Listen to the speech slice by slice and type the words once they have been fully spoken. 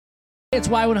It's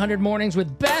Y100 Mornings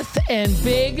with Beth and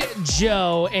Big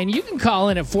Joe, and you can call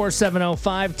in at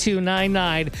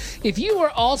 470-5299 if you are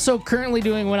also currently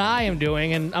doing what I am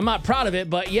doing, and I'm not proud of it,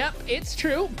 but yep, it's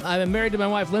true. I've been married to my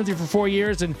wife, Lindsay, for 4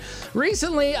 years, and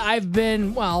recently I've been,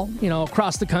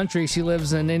 across the country. She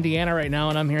lives in Indiana right now,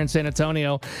 and I'm here in San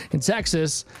Antonio in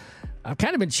Texas. I've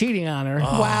kind of been cheating on her.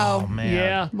 Oh, Wow. Man.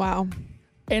 Yeah. Wow.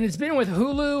 And it's been with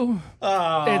Hulu.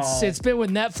 Oh. It's been with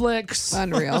Netflix.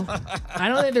 Unreal. I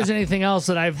don't think there's anything else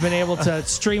that I've been able to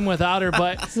stream without her,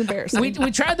 but It's embarrassing.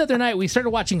 we tried the other night. We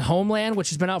started watching Homeland, which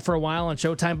has been out for a while on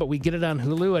Showtime, but we get it on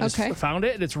Hulu. I just found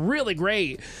it, and it's really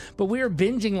great. But we were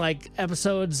binging like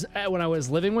episodes when I was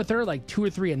living with her, like 2 or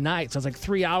 3 a night. So it's like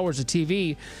 3 hours of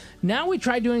TV. Now we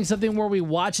try doing something where we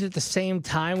watch it at the same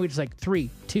time. We just like 3,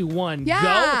 2, 1,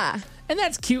 Yeah. go. And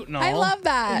that's cute and all. I love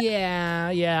that.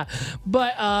 Yeah.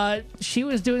 But she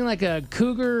was doing like a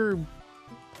cougar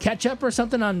catch-up or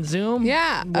something on Zoom.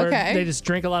 Yeah, where okay. They just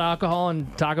drink a lot of alcohol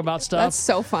and talk about stuff. That's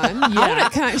so fun. Yeah.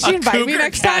 Can she invite me cougar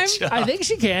next time? catch-up. I think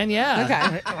she can, yeah.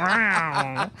 Okay.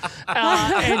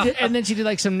 And then she did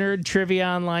like some nerd trivia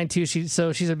online too. She's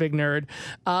a big nerd.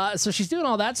 So she's doing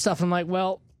all that stuff. I'm like,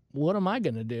 well, what am I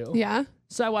going to do? Yeah.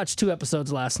 So I watched 2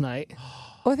 episodes last night.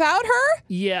 Without her?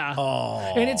 Yeah.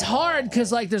 Oh. And it's hard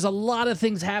because like there's a lot of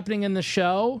things happening in the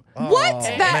show. What?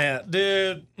 Man,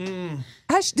 dude.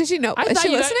 Did she know? I Is thought she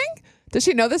you got- listening? Does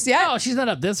she know this yet? Oh, she's not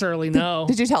up this early, no.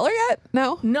 Did you tell her yet?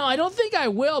 No. No, I don't think I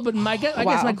will, but I guess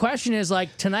Wow. my question is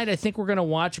like tonight I think we're going to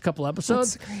watch a couple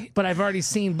episodes, That's great. but I've already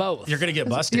seen both. You're going to get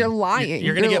busted. You're lying.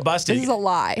 You're going to get busted. This is a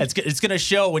lie. It's going to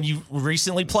show when you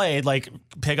recently played, like,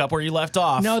 pick up where you left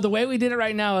off. No, the way we did it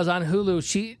right now is on Hulu.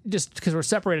 She just because we're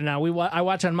separated now. I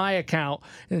watch on my account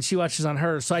and she watches on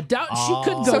hers. So I doubt she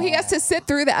could go. So he has to sit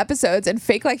through the episodes and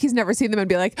fake like he's never seen them and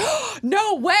be like, oh,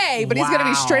 no way. But he's going to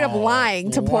be straight up Wow.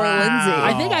 lying to poor Lindsay.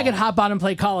 I think I could hop on and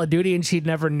play Call of Duty and she'd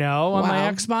never know on my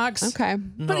Wow. Xbox. Okay.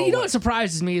 But you know what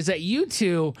surprises me is that you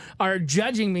two are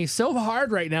judging me so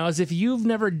hard right now as if you've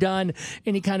never done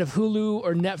any kind of Hulu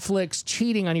or Netflix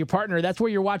cheating on your partner. That's where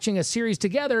you're watching a series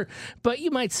together, but you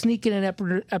might sneak in an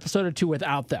episode or 2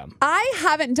 without them. I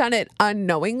haven't done it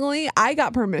unknowingly. I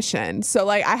got permission. So,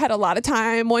 like, I had a lot of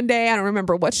time one day. I don't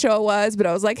remember what show it was, but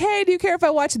I was like, hey, do you care if I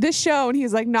watch this show? And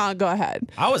he's like, nah, go ahead.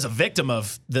 I was a victim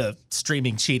of the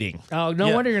streaming cheating. Oh, no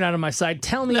Yeah. wonder you're not on my side.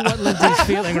 Tell me what Lindsay's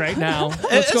feeling right now.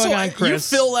 What's It's going like on,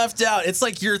 Chris? You feel left out. It's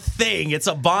like your thing. It's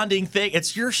a bonding thing.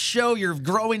 It's your show. You're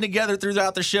growing together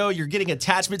throughout the show. You're getting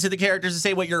attachment to the characters the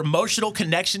same way. Your emotional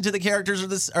connection to the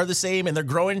characters are the same, and they're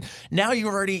growing. Now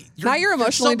you're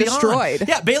emotionally so beyond. destroyed.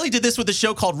 Yeah, Bailey did this with a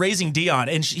show called Raising Dion,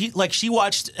 and she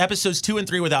watched episodes 2 and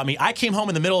 3 without me. I came home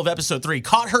in the middle of episode 3,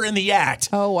 caught her in the act.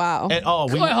 Oh, wow. And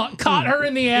Caught her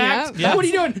in the act. Yeah. What are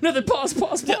you doing? Nothing. Pause.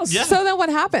 Yeah. So then what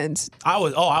happened? I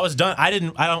was done.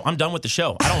 I'm done with the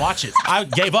show. I don't watch it. I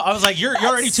gave up. I was like, you're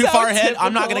already too so far ahead.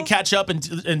 I'm not typical. going to catch up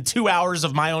in 2 hours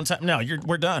of my own time. No,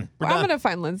 we're done. We're I'm done. going to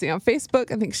find Lindsay on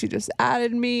Facebook. I think she just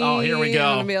added me. Oh, here we go.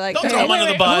 I'm going to be like, Don't hey, throw 'em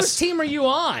under the bus. Whose team are you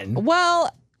on?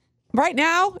 well, right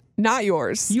now, not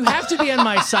yours. You have to be on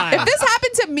my side. If this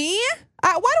happened to me,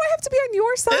 why do I have to be on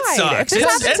your side? sucks. If this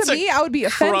happened It's to a me, I would be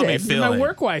crummy offended. feeling. my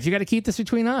work wife. You got to keep this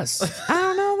between us. I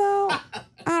don't know, though.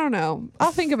 I don't know.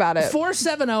 I'll think about it.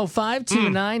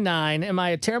 470-5299. Am I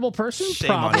a terrible person? Shame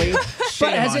on Probably. you. But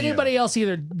Shame has on you. anybody else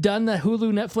either done the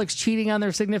Hulu, Netflix cheating on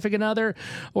their significant other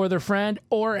or their friend,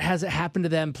 or has it happened to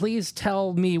them? Please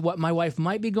tell me what my wife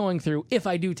might be going through if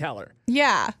I do tell her.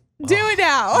 Yeah. Do it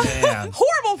now. man.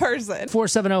 Horrible person.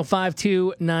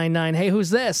 470-5299. Hey, who's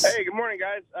this? Hey, good morning,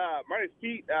 guys. My name's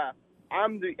Pete.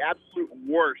 I'm the absolute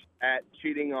worst at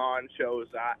cheating on shows.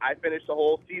 I finished the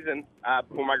whole season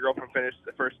before my girlfriend finished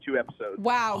the first 2 episodes.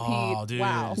 Wow, Oh, Pete. dude.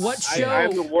 Wow. What I show?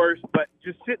 am the worst, but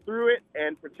just sit through it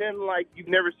and pretend like you've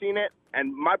never seen it.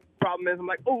 And my problem is I'm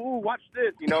like, oh, watch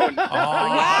this, you know. And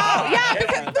Wow. Yeah, every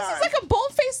because this is time. like a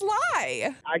bold-faced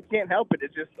lie. I can't help it.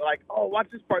 It's just like, oh, watch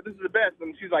this part. This is the best.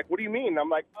 And she's like, what do you mean? I'm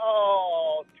like,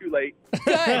 oh, too late. Good,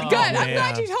 good. I'm man.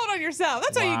 glad you told on yourself.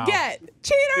 That's Wow. what you get.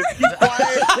 Cheater. Keep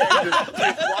quiet and just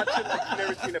watch it like you've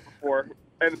never seen it before.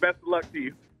 And best of luck to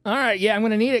you. All right, yeah, I'm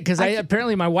going to need it because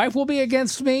apparently my wife will be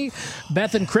against me.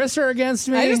 Beth and Chris are against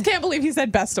me. I just can't believe he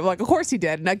said best of luck. Of course he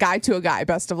did. And a guy to a guy,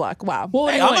 best of luck. Wow. Well,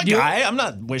 Hey, anyway, I'm a guy. I'm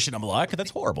not wishing him luck.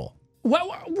 That's horrible.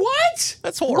 What?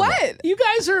 That's horrible. What? You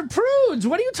guys are prudes.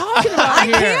 What are you talking about I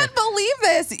here? can't believe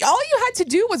this. All you had to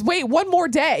do was wait one more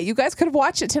day. You guys could have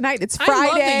watched it tonight. It's I love that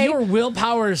Friday. your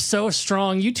willpower is so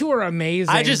strong. You two are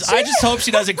amazing. I just hope she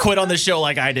doesn't quit on the show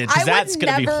like I did, I because would that's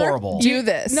going to be never horrible. do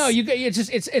this. No,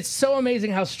 it's so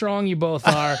amazing how strong you both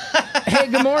are. Hey,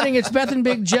 good morning. It's Beth and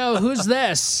Big Joe. Who's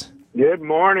this? Good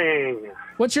morning.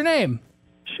 What's your name?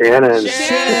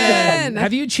 Shannon.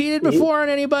 Have you cheated before on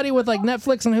anybody with like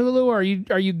Netflix and Hulu, or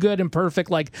are you good and perfect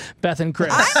like Beth and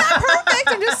Chris? I'm not perfect.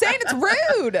 I'm just saying it's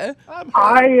rude.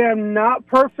 I am not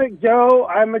perfect, Joe.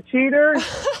 I'm a cheater.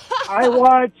 I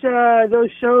watch those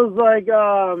shows like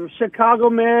Chicago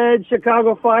Med,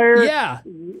 Chicago Fire. Yeah.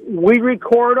 We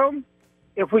record them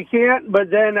if we can't, but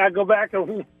then I go back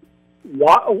and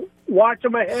watch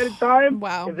them ahead of time.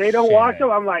 Wow. If they don't watch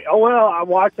them, I'm like, oh, well, I'm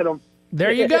watching them.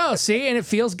 There you go. See, and it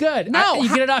feels good. No. You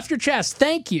get it off your chest.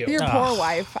 Thank you. Your poor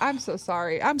wife. I'm so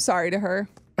sorry. I'm sorry to her.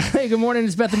 Hey, good morning.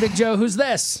 It's Beth and Big Joe. Who's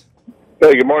this?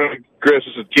 Hey, good morning, Chris.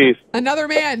 This is Keith. Another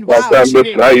man. Long Wow. time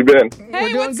listener. How you been? Hey, We're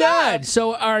doing what's good. up?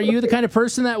 So, are you the kind of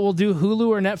person that will do Hulu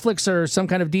or Netflix or some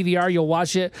kind of DVR? You'll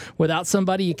watch it without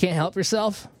somebody. You can't help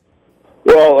yourself.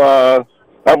 Well,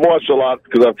 I've watched a lot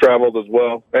because I've traveled as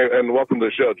well. And welcome to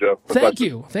the show, Joe. Thank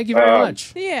you. Thank you very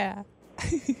much. Yeah.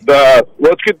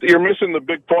 You're missing the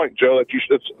big point, Joe.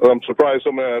 I'm surprised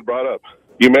someone had brought up.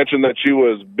 You mentioned that she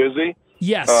was busy.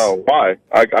 Yes. Why?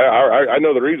 I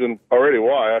know the reason already.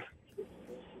 Why?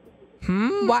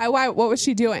 Why? What was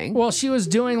she doing? Well, she was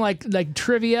doing like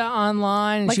trivia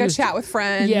online. Like she a was, chat with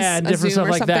friends. Yeah, a different Zoom stuff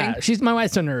or like something? that. My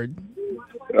wife's a nerd.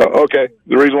 Okay.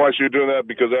 The reason why she was doing that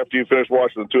because after you finished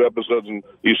watching the 2 episodes and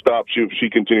you stopped, she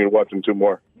continued watching 2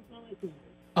 more.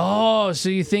 Oh, so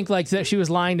you think like that she was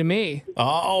lying to me?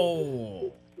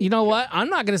 Oh. You know what? I'm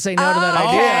not going to say no to that Okay,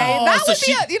 idea. that so would be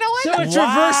she- you know what? So it's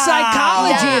reverse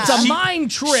psychology. It's a mind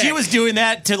trick. She was doing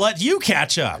that to let you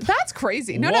catch up. That's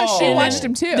crazy. No, Whoa. she And watched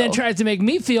him too. Then tries to make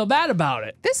me feel bad about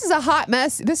it. This is a hot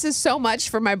mess. This is so much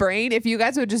for my brain. If you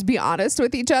guys would just be honest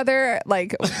with each other,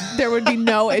 like there would be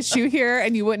no issue here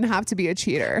and you wouldn't have to be a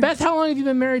cheater. Beth, how long have you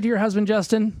been married to your husband,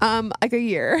 Justin? Like a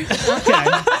year. Okay.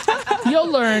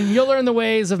 You'll learn the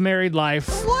ways of married life.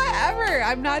 Whatever.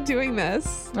 I'm not doing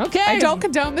this. Okay. I don't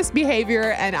condone this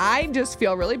behavior and I just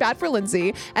feel really bad for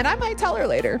Lindsay and I might tell her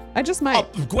later. I just might.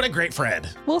 Oh, what a great friend.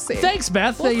 We'll see. Thanks,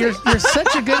 Beth. We'll You're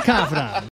such a good confidant.